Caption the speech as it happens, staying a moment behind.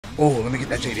Oh, let me get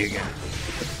that JD again.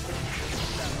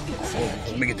 Oh,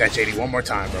 let me get that JD one more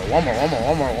time, bro. One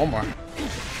more.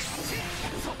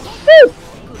 Woo!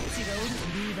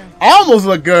 Almost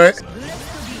look good.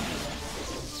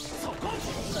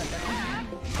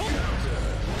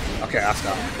 Okay, I'll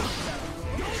stop.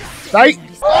 Sight.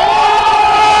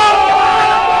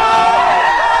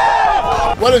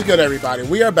 What is good, everybody?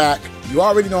 We are back. You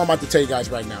already know I'm about to tell you guys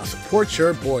right now. Support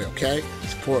your boy, okay?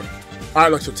 Support. All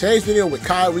right, look, so today's video with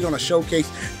Ky, we're going to showcase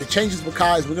the changes with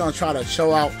Ky. We're going to try to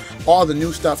show out all the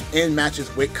new stuff in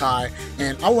matches with Ky.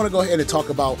 And I want to go ahead and talk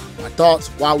about my thoughts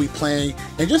while we playing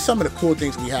and just some of the cool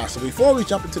things we have. So before we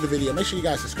jump into the video, make sure you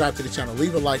guys subscribe to the channel,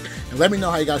 leave a like, and let me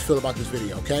know how you guys feel about this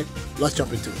video, okay? Let's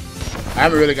jump into it. I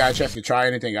haven't really got a chance to try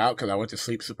anything out because I went to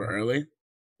sleep super early.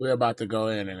 We're about to go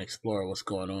in and explore what's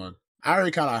going on. I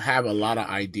already kind of have a lot of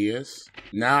ideas.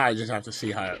 Now I just have to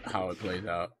see how it plays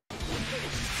out.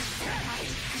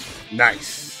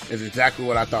 Nice. It's exactly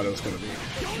what I thought it was going to be.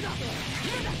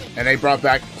 And they brought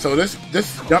back... So this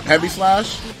jump heavy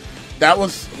slash, that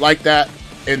was like that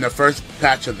in the first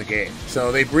patch of the game.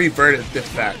 So they reverted this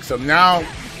back. So now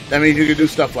that means you can do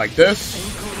stuff like this.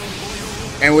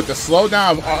 And with the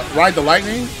slowdown of Ride the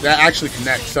Lightning, that actually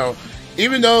connects. So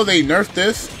even though they nerfed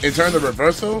this in terms of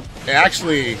reversal, it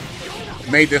actually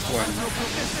made this one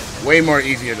way more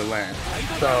easier to land.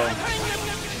 So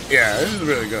yeah, this is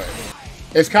really good.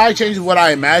 Is Ky changing what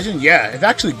I imagined? Yeah, it's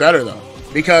actually better though,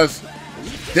 because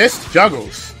this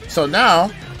juggles. So now,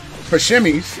 for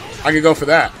shimmies, I can go for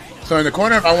that. So in the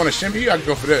corner, if I want to shimmy, I can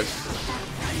go for this.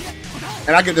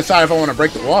 And I can decide if I want to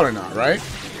break the wall or not, right?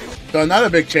 So another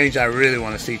big change I really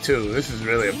want to see too, this is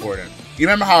really important. You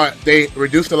remember how they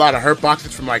reduced a lot of hurt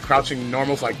boxes from like crouching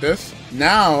normals like this?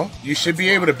 Now, you should be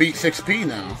able to beat 6P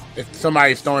now, if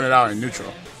somebody's throwing it out in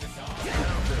neutral.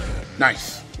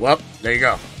 Nice. Well, there you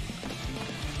go.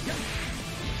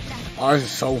 Oh, this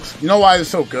is so... You know why this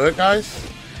is so good, guys?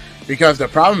 Because the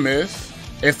problem is,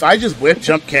 if I just whip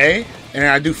jump K and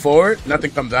I do forward,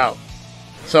 nothing comes out.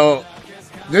 So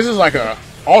this is like a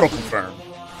auto confirm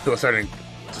to a certain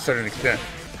extent.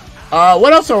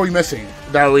 What else are we missing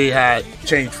that we had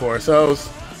changed for? So it was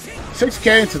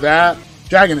 6K into that,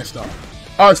 Dragon and stuff.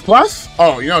 Oh, it's plus?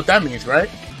 Oh, you know what that means, right?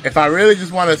 If I really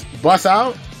just want to bust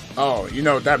out, oh, you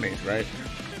know what that means, right?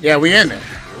 Yeah, we in there.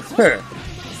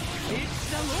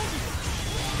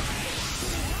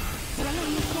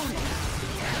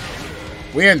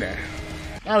 We in there.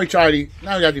 Now we got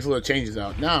these little changes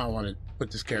out. Now I want to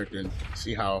put this character in,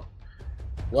 see how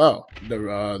well the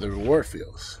reward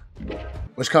feels.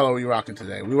 Which color are we rocking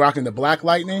today? We rocking the black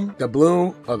lightning, the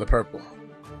blue, or the purple?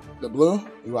 The blue?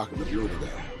 We rocking the blue today.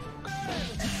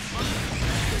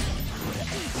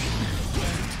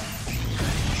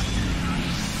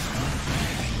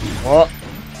 Oh,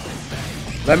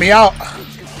 let me out.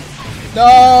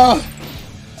 No.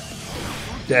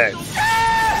 Dead.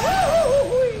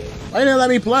 Why didn't let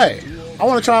me play? I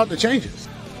want to try out the changes.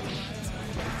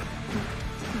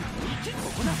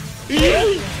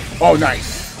 Oh,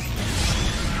 nice.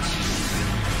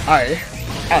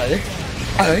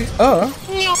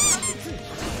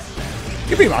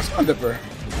 Give me my Sun Dipper.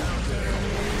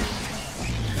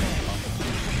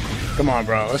 Come on,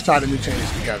 bro. Let's try the new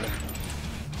changes together.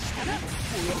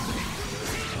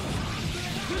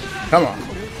 Come on.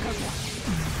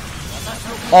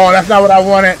 Oh, that's not what I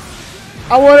wanted.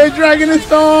 I wanted Dragon and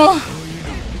Star.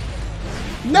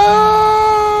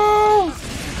 No.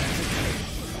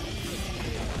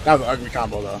 That was an ugly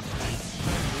combo, though.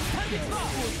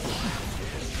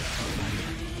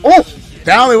 Oh,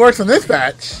 that only works on this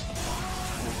patch.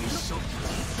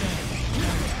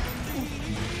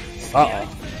 Uh-oh.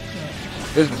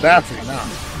 This is bad for you now.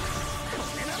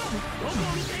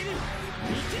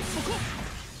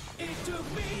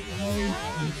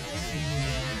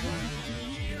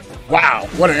 Wow,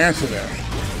 what an answer there.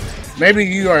 Maybe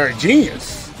you are a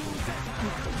genius.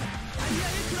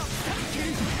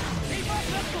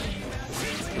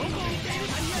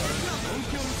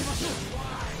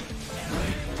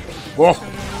 Whoa.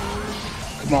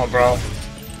 Come on, bro.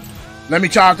 Let me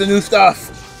try out the new stuff.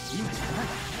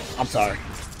 I'm sorry.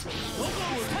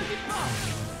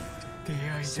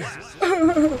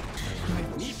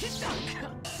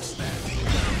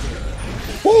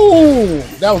 Ooh,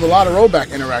 that was a lot of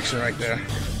rollback interaction right there.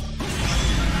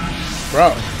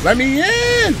 Bro, let me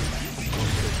in!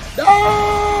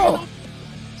 No!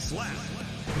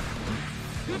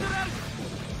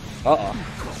 Uh-oh.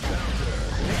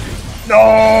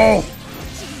 No!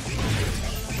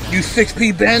 You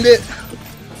 6P bandit!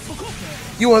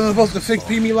 You wasn't supposed to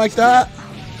 6P me like that?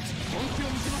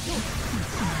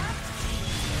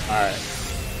 Alright.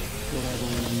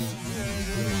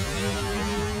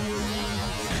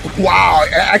 Wow,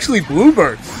 it actually blue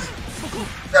bursts.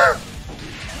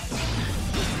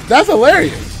 That's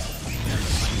hilarious.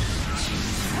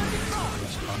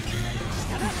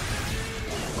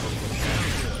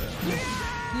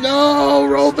 No,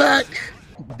 rollback.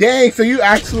 Dang, so you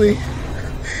actually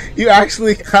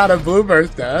got a blue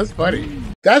burst there. That's funny.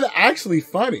 That's actually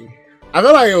funny. I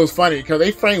feel like it was funny because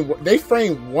they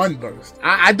framed one burst.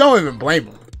 I don't even blame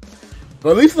them. But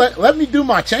at least let me do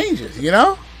my changes, you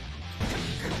know?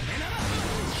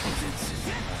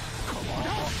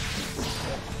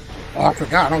 Oh, I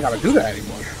forgot. I don't gotta do that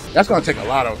anymore. That's gonna take a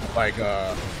lot of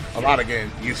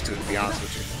getting used to be honest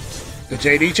with you. The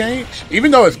JD change,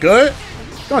 even though it's good,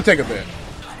 it's gonna take a bit.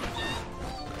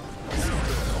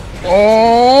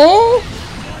 Oh,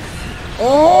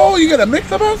 you got a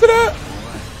mix up after that?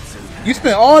 You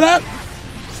spent all that?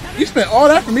 You spent all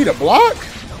that for me to block?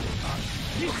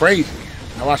 Crazy.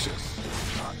 Now watch this.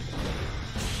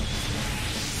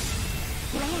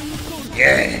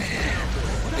 Yeah.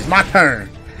 It's my turn.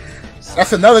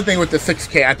 That's another thing with the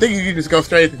 6K. I think you can just go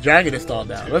straight to Dragon Install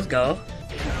down. Let's go.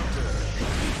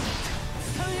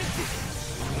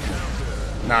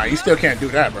 Nah, you still can't do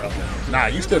that, bro. Nah,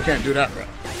 you still can't do that, bro.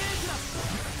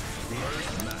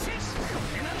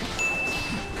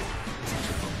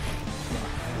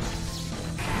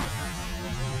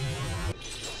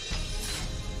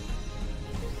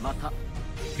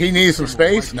 He needs some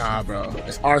space? Nah, bro.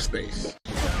 It's our space.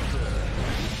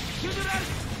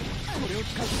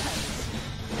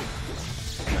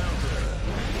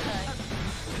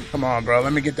 Come on, bro.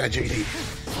 Let me get that JD.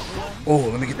 Oh,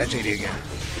 let me get that JD again.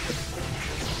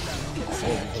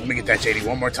 Oh, let me get that JD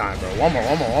one more time, bro. One more.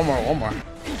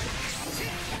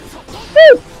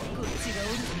 Woo!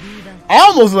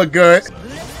 Almost look good.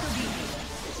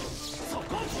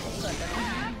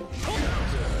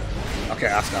 Okay,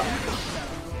 I'll stop.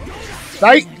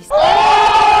 Psych!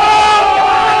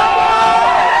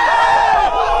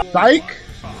 Psych!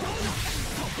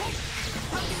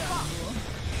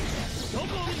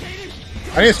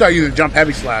 I need to start using jump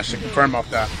heavy slash to confirm off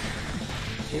that.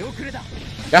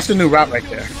 That's the new route right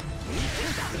there.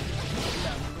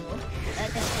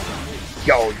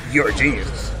 Yo, you're a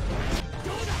genius.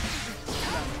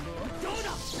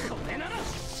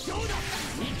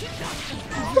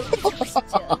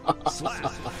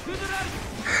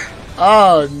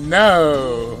 Oh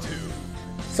no.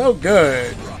 So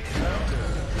good.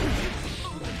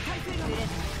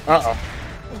 Uh-oh.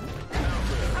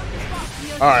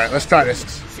 Alright, let's try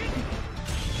this.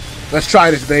 Let's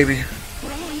try this, baby.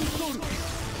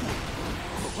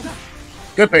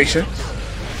 Good patience.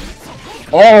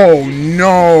 Oh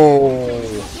no.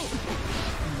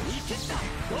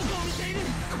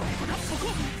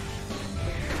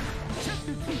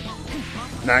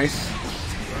 Nice.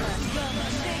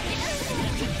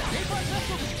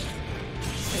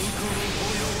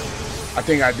 I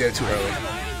think I did too early.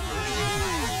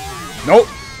 Nope.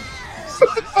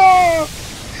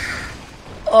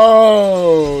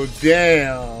 Oh,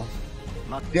 damn.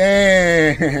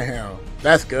 Damn.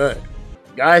 That's good.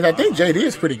 Guys, I think JD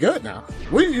is pretty good now.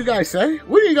 What did you guys say?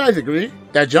 What do you guys agree?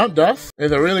 That jump dust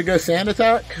is a really good sand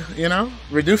attack, you know?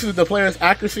 Reduces the player's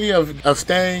accuracy of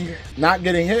staying, not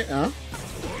getting hit, huh?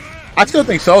 I still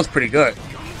think Soul's pretty good.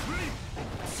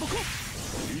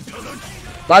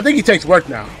 But I think he takes work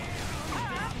now.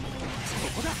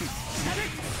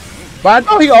 But I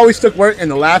thought he always took work in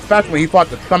the last patch when he fought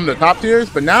some of the top tiers.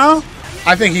 But now,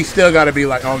 I think he still got to be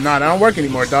like, oh, nah, that don't work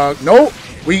anymore, dog. Nope.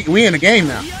 We in the game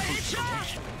now.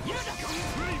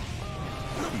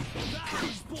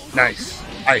 Nice.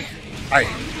 Aye.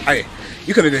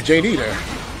 You could have done JD there.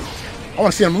 I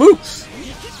want to see them loops.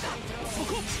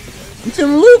 You see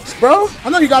them loops, bro. I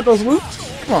know you got those loops.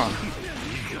 Come on.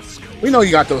 We know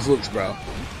you got those loops, bro.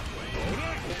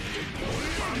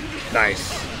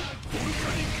 Nice.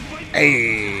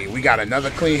 Hey, we got another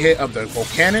clean hit of the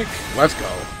volcanic. Let's go.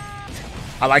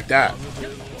 I like that.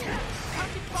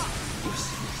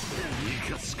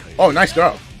 Oh, nice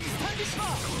throw.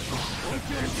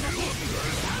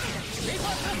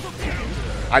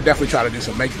 I definitely try to do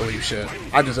some make-believe shit.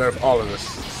 I deserve all of this.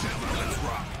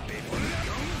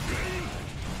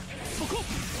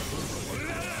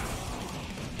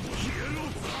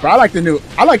 But I like the new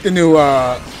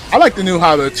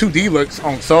how the 2D looks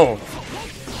on Soul.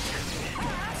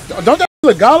 Don't that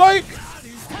look godlike?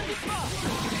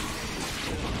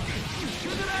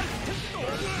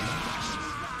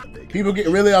 People get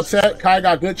really upset. Ky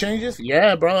got good changes.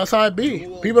 Yeah, bro, that's how it be.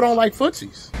 People don't like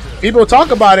footsies. People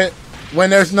talk about it when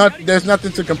there's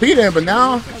nothing to compete in, but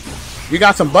now you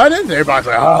got some buttons. Everybody's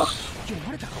like,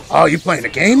 oh, you playing the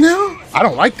game now? I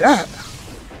don't like that.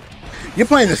 You're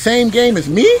playing the same game as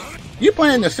me? You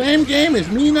playing the same game as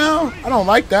me now? I don't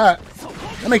like that.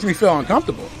 That makes me feel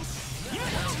uncomfortable.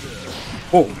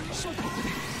 Oh.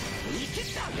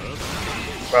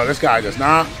 Bro, this guy does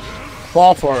not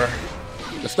fall for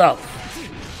the stuff.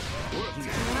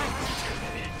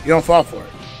 You don't fall for it.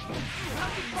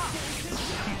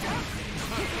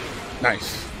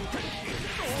 Nice.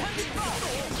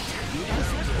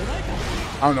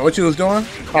 I don't know what you was doing.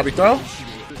 Probably throw.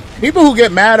 People who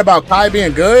get mad about Ky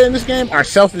being good in this game are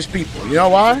selfish people. You know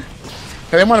why?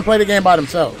 Because they want to play the game by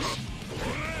themselves.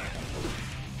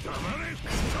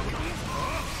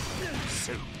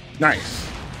 Nice.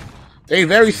 They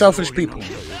very selfish people.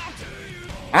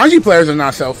 Anji players are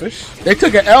not selfish. They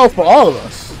took an L for all of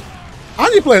us.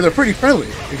 Anji players are pretty friendly,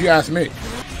 if you ask me.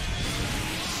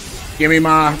 Give me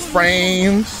my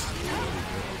frames.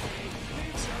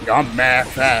 Yo, I'm mad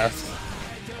fast.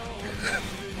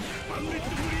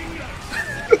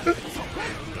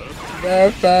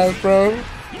 Mad fast, bro.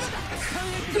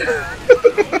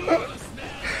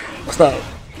 What's up?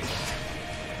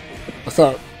 What's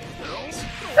up?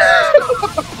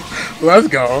 Let's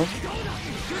go.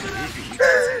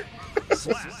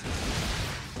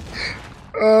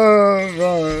 Oh,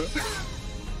 bro.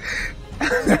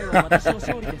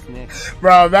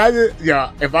 Bro, imagine,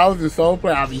 yo, if I was a solo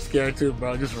player, I'd be scared too,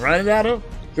 bro. Just running at him?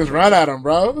 Just run at him,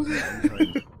 bro.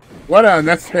 What an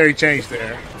unnecessary change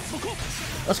there.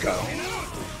 Let's go.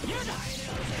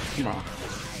 Come on.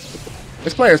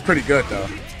 This player is pretty good, though.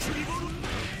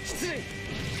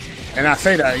 And I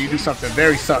say that, you do something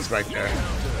very sus right there.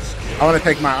 I want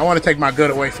to take my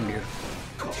good away from you.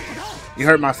 You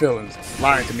hurt my feelings,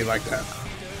 lying to me like that.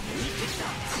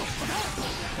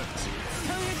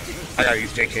 I gotta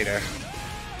use JK there.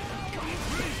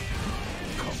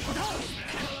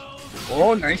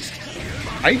 Oh, nice.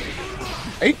 Hey,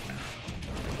 hey.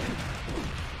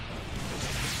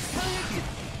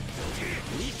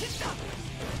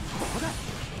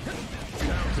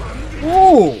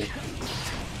 Ooh.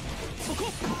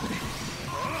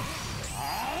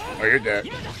 Oh, you're dead.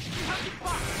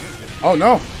 Oh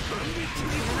no.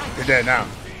 You're dead now.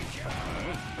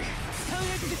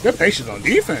 Good patience on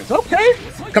defense. Okay.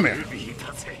 Come here.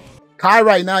 Ky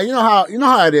right now, you know how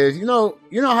it is. You know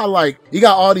how like you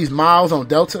got all these miles on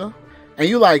Delta, and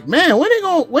you like, man, when they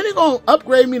gonna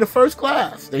upgrade me to first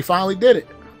class? They finally did it.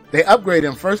 They upgraded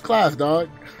him first class, dog.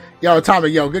 Yo, Tommy,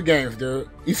 yo, good games, dude.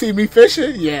 You see me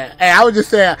fishing? Yeah. Hey, I was just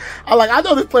saying, I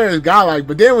know this player is godlike,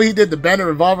 but then when he did the bender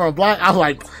revolver on block, I was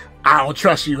like, I don't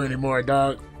trust you anymore,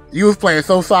 dog. You was playing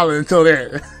so solid until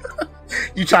then.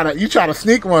 you try to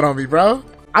sneak one on me, bro.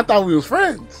 I thought we was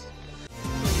friends.